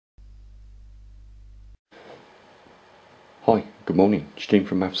Good morning, Jim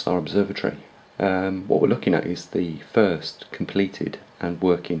from Mavestar Observatory. What we're looking at is the first completed and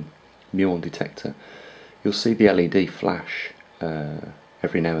working MUON detector. You'll see the LED flash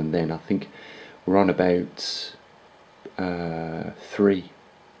every now and then. I think we're on about 3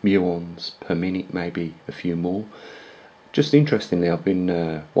 muons per minute, maybe a few more. Just interestingly, I've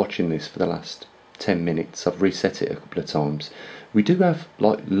been watching this for the last 10 minutes. I've reset it a couple of times. We do have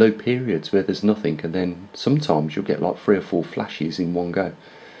like low periods where there's nothing, and then sometimes you'll get like 3 or 4 flashes in one go.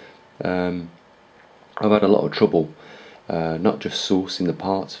 I've had a lot of trouble not just sourcing the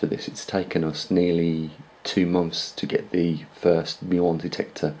parts for this. It's taken us nearly 2 months to get the first MUON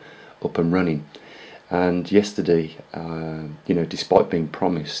detector up and running, and yesterday, despite being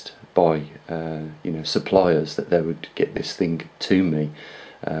promised by suppliers that they would get this thing to me,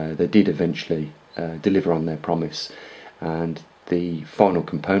 they did eventually deliver on their promise. And the final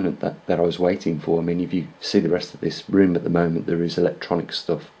component that I was waiting for, I mean, if you see the rest of this room at the moment, there is electronic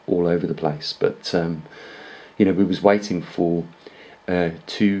stuff all over the place, but we was waiting for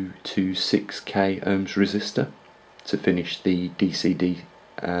 226k ohms resistor to finish the DCD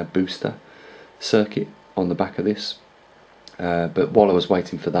booster circuit on the back of this. But while I was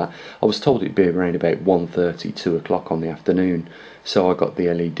waiting for that, I was told it'd be around about 1:30, 2 o'clock on the afternoon, so I got the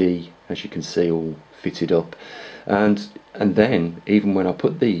LED, as you can see, all fitted up, and then even when I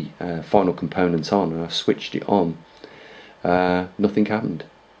put the final components on and I switched it on, nothing happened.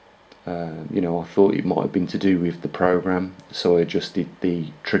 I thought it might have been to do with the program, so I adjusted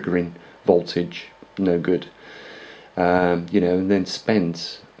the triggering voltage, no good. And then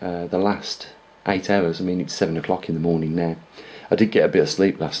spent the last 8 hours. I mean, it's 7 o'clock in the morning now. I did get a bit of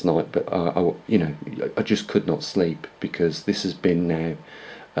sleep last night, but I just could not sleep, because this has been now,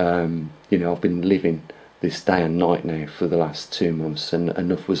 I've been living this day and night now for the last 2 months, and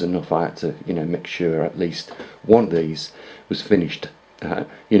enough was enough. I had to, make sure at least one of these was finished,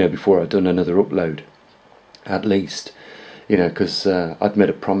 before I'd done another upload, at least, because I'd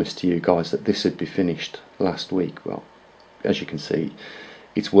made a promise to you guys that this would be finished last week. Well, as you can see,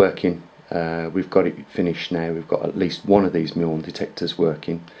 it's working. We've got it finished now. We've got at least one of these MUON detectors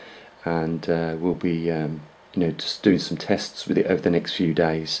working, and we'll be just doing some tests with it over the next few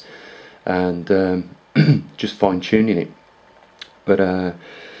days, and just fine-tuning it. But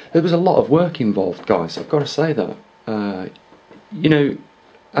there was a lot of work involved, guys, I've got to say that.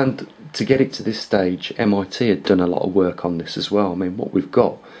 And to get it to this stage, MIT had done a lot of work on this as well. I mean, what we've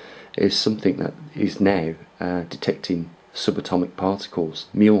got is something that is now detecting subatomic particles,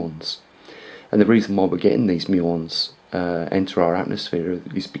 muons. And the reason why we're getting these muons enter our atmosphere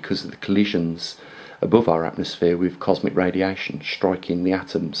is because of the collisions above our atmosphere with cosmic radiation striking the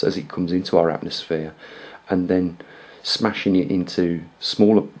atoms as it comes into our atmosphere, and then smashing it into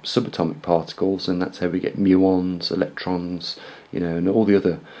smaller subatomic particles, and that's how we get muons, electrons, and all the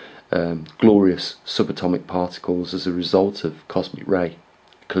other glorious subatomic particles as a result of cosmic ray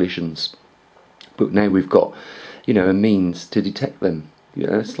collisions. But now we've got, a means to detect them.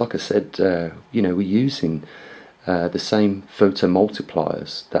 It's like I said, we're using the same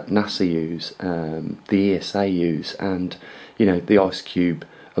photomultipliers that NASA use, the ESA use, and the Ice Cube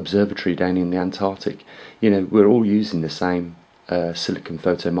Observatory down in the Antarctic. We're all using the same silicon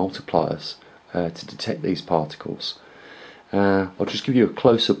photomultipliers to detect these particles. I'll just give you a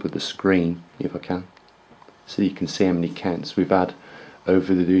close-up of the screen if I can, so you can see how many counts we've had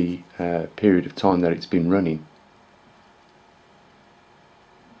over the period of time that it's been running.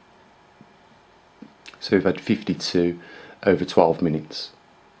 So we've had 52 over 12 minutes.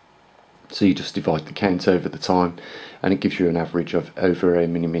 So you just divide the count over the time, and it gives you an average of over how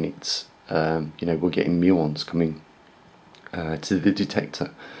many minutes we're getting muons coming to the detector.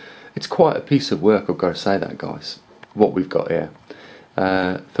 It's quite a piece of work, I've got to say that, guys, what we've got here.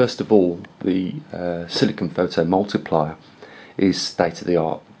 First of all, the silicon photomultiplier is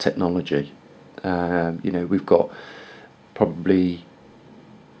state-of-the-art technology. We've got probably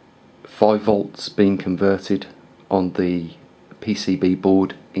 5 volts being converted on the PCB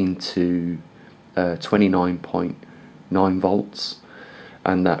board into 29.9 volts,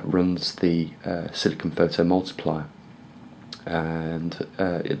 and that runs the silicon photomultiplier, and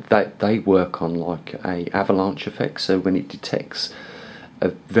they work on like a avalanche effect. So when it detects a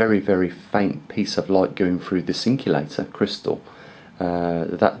very, very faint piece of light going through the scintillator crystal,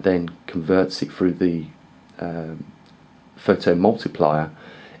 that then converts it through the photomultiplier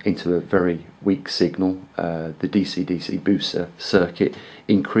into a very weak signal. The DC-DC booster circuit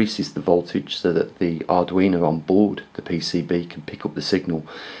increases the voltage so that the Arduino on board the PCB can pick up the signal,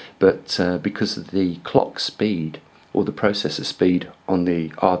 but because of the clock speed or the processor speed on the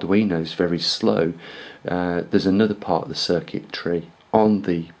Arduino is very slow, there's another part of the circuit tree on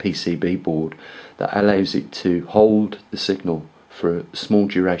the PCB board that allows it to hold the signal for a small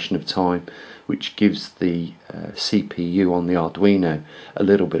duration of time, which gives the CPU on the Arduino a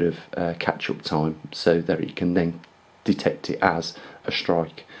little bit of catch-up time, so that it can then detect it as a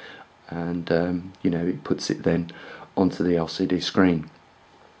strike, and it puts it then onto the LCD screen.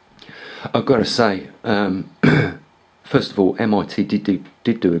 I've got to say, first of all, MIT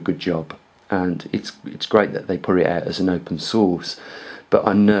did do a good job, and it's great that they put it out as an open source, but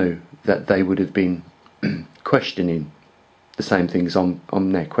I know that they would have been questioning the same things I'm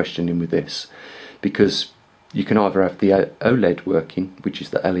now questioning with this, because you can either have the OLED working, which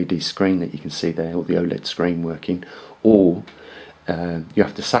is the LED screen that you can see there, or the OLED screen working, or you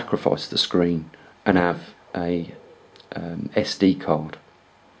have to sacrifice the screen and have a SD card.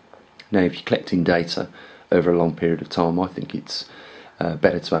 Now, if you're collecting data over a long period of time, I think it's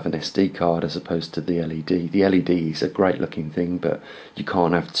better to have an SD card as opposed to the LED. The LED is a great looking thing, but you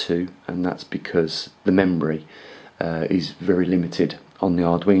can't have two, and that's because the memory is very limited on the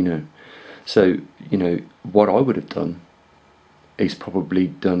Arduino. So, what I would have done is probably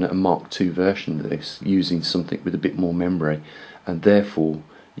done a Mark II version of this, using something with a bit more memory, and therefore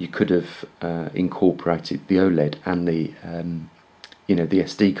you could have incorporated the OLED and the the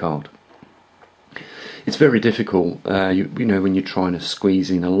SD card. It's very difficult, when you're trying to squeeze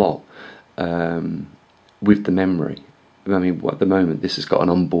in a lot with the memory. I mean, at the moment this has got an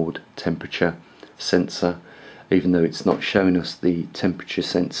onboard temperature sensor, even though it's not showing us the temperature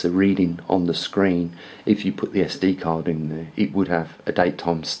sensor reading on the screen. If you put the SD card in there, it would have a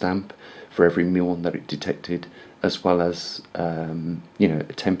date-time stamp for every muon that it detected, as well as a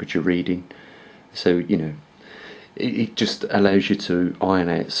temperature reading. So it just allows you to iron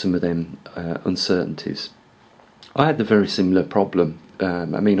out some of them uncertainties. I had the very similar problem. I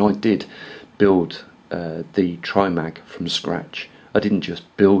did build the TriMag from scratch. I didn't just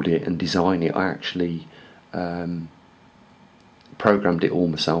build it and design it, I actually programmed it all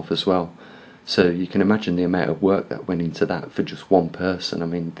myself as well. So you can imagine the amount of work that went into that for just one person. I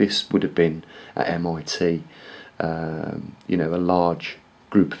mean, this would have been at MIT, a large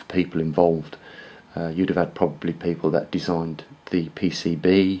group of people involved. You'd have had probably people that designed the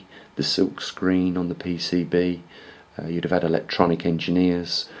PCB, the silk screen on the PCB. You'd have had electronic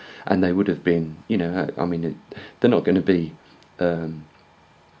engineers, and they would have been, they're not going to be,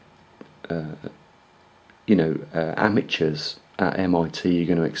 amateurs at MIT. You're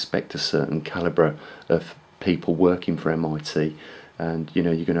going to expect a certain calibre of people working for MIT, and you're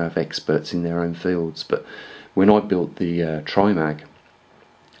going to have experts in their own fields. But when I built the TriMag,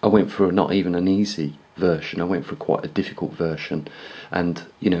 I went for not even an easy version, I went for quite a difficult version, and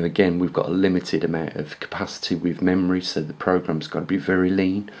again, we've got a limited amount of capacity with memory, so the program's got to be very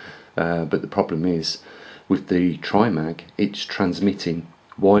lean. But the problem is, with the TriMag, it's transmitting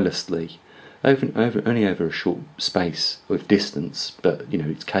wirelessly only over a short space of distance, but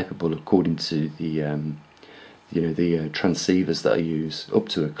it's capable, according to the the transceivers that I use, up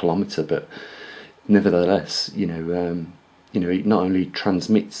to 1 kilometre. But nevertheless, it not only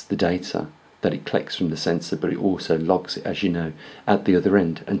transmits the data that it collects from the sensor, but it also logs it, as at the other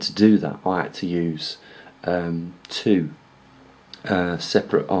end. And to do that, I had to use two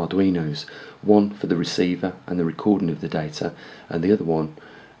separate Arduinos, one for the receiver and the recording of the data, and the other one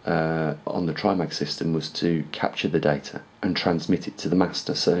on the TriMag system was to capture the data and transmit it to the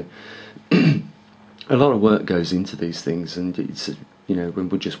master. So a lot of work goes into these things, and it's when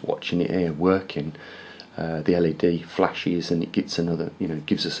we're just watching it here working, the LED flashes and it gets another,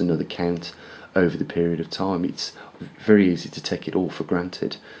 gives us another count over the period of time. It's very easy to take it all for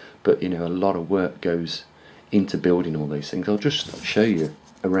granted, but a lot of work goes into building all these things. I'll just show you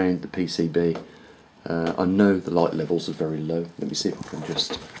around the PCB. I know the light levels are very low. Let me see if I can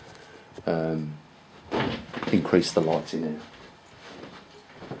just increase the light in here.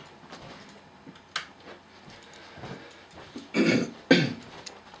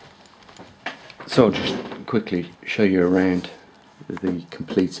 So I'll just quickly show you around the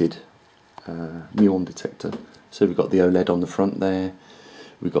completed MUON detector. So we've got the OLED on the front there,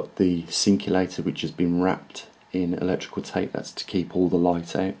 we've got the scintillator which has been wrapped in electrical tape, that's to keep all the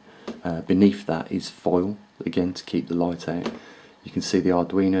light out. Beneath that is foil, again to keep the light out. You can see the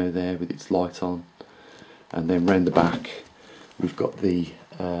Arduino there with its light on, and then round the back we've got the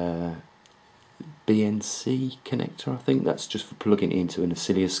BNC connector, I think that's just for plugging it into an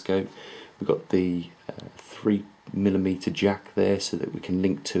oscilloscope. We've got the 3mm jack there so that we can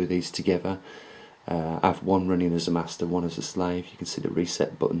link two of these together. I have one running as a master, one as a slave. You can see the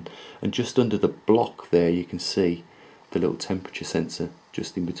reset button, and just under the block there you can see the little temperature sensor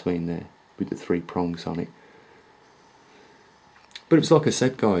just in between there with the 3 prongs on it. But it was like I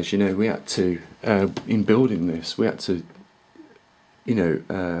said, guys, you know, we had to, in building this, we had to, you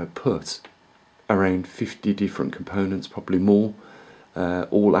know, put around 50 different components, probably more,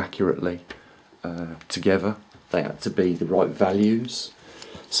 all accurately together. They had to be the right values.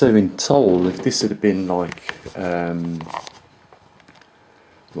 So in total, if this had been like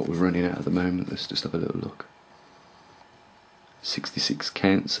what we're running at the moment, let's just have a little look. 66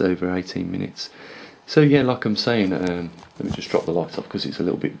 counts over 18 minutes. So yeah, like I'm saying, let me just drop the light off because it's a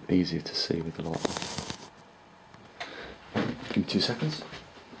little bit easier to see with the light off. Give me 2 seconds.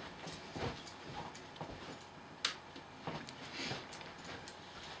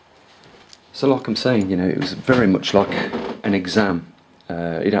 So like I'm saying, you know, it was very much like an exam.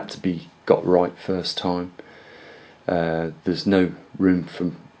 It had to be got right first time. There's no room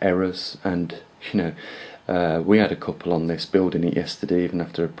for errors, and you know, we had a couple on this building it yesterday, even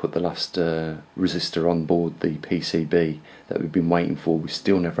after I put the last resistor on board the PCB that we've been waiting for. We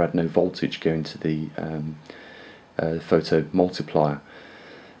still never had no voltage going to the photo multiplier.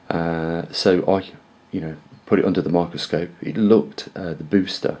 So I, you know, put it under the microscope. It looked, the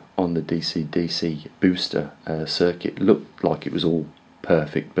booster on the DC-DC booster circuit looked like it was all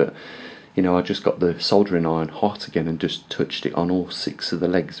perfect, but you know, I just got the soldering iron hot again and just touched it on all 6 of the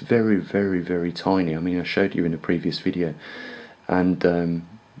legs, very, very, very tiny. I mean, I showed you in a previous video, and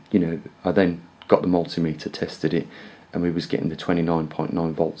you know, I then got the multimeter, tested it, and we was getting the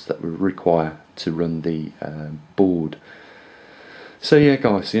 29.9 volts that we require to run the board. So yeah,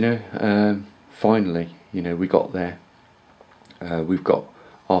 guys, you know, finally, you know, we got there. We've got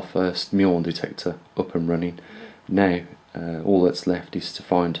our first MUON detector up and running. Now all that's left is to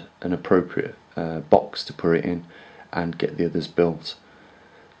find an appropriate box to put it in and get the others built.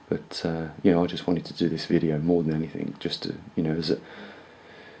 But you know, I just wanted to do this video more than anything, just to, you know,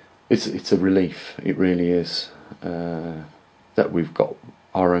 it's a relief. It really is, that we've got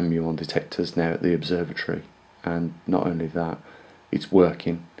our own MUON detectors now at the observatory, and not only that, it's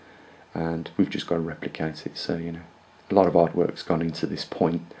working, and we've just got to replicate it. So you know, a lot of hard work's gone into this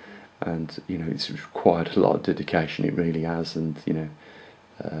point, and you know, it's required a lot of dedication. It really has, and you know,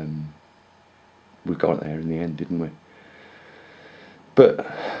 we got there in the end, didn't we? But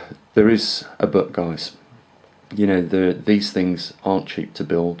there is a but, guys. You know, these things aren't cheap to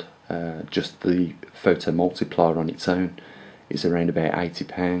build. Just the photo multiplier on its own is around about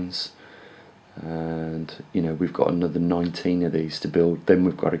 £80, and you know, we've got another 19 of these to build. Then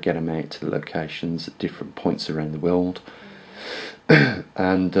we've got to get them out to the locations at different points around the world,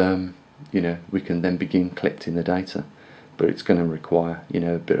 and you know, we can then begin collecting the data. But it's going to require, you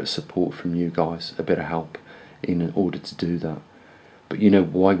know, a bit of support from you guys, a bit of help in order to do that. But you know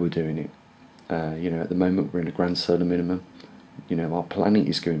why we're doing it. You know, at the moment we're in a grand solar minimum. You know, our planet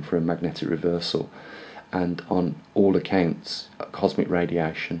is going for a magnetic reversal, and on all accounts, cosmic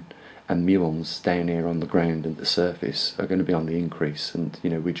radiation and muons down here on the ground and the surface are going to be on the increase. And you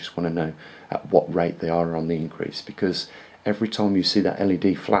know, we just want to know at what rate they are on the increase, because every time you see that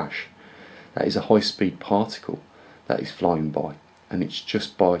LED flash, that is a high-speed particle that is flying by, and it's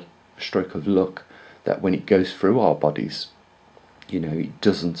just by a stroke of luck that when it goes through our bodies, you know, it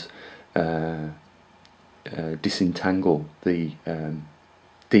doesn't disentangle the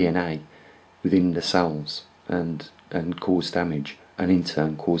DNA within the cells and cause damage, and in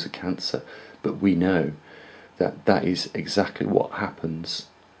turn cause a cancer. But we know that that is exactly what happens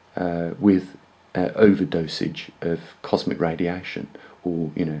with overdosage of cosmic radiation,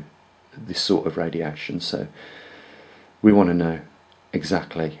 or you know, this sort of radiation. So we want to know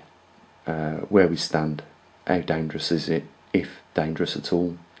exactly where we stand. How dangerous is it, if dangerous at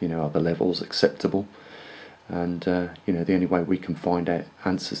all? You know, are the levels acceptable? And you know, the only way we can find out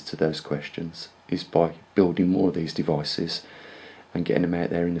answers to those questions is by building more of these devices and getting them out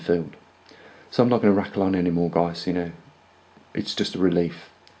there in the field. So I'm not going to rattle on anymore, guys. You know, it's just a relief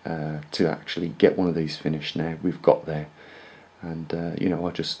to actually get one of these finished now. We've got there, and you know,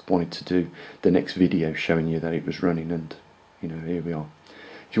 I just wanted to do the next video showing you that it was running, and you know, here we are.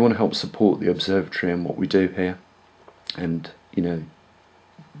 If you want to help support the observatory and what we do here, and you know,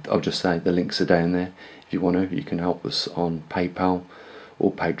 I'll just say the links are down there. If you want to, you can help us on PayPal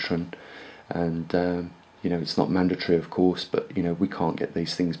or Patreon, and you know, it's not mandatory, of course, but you know, we can't get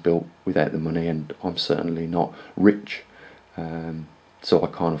these things built without the money, and I'm certainly not rich, so I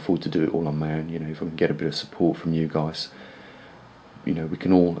can't afford to do it all on my own. You know, if I can get a bit of support from you guys, you know, we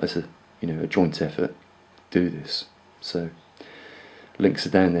can all, as a, you know, a joint effort, do this. So links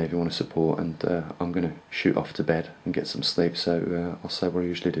are down there if you want to support, and I'm going to shoot off to bed and get some sleep. So I'll say what I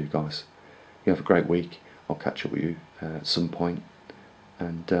usually do, guys. You have a great week. I'll catch up with you at some point,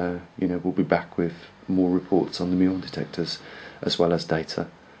 and you know, we'll be back with more reports on the MUON detectors, as well as data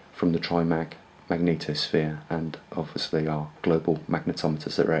from the TriMag magnetosphere and obviously our global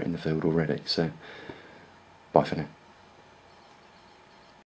magnetometers that are out in the field already. So bye for now.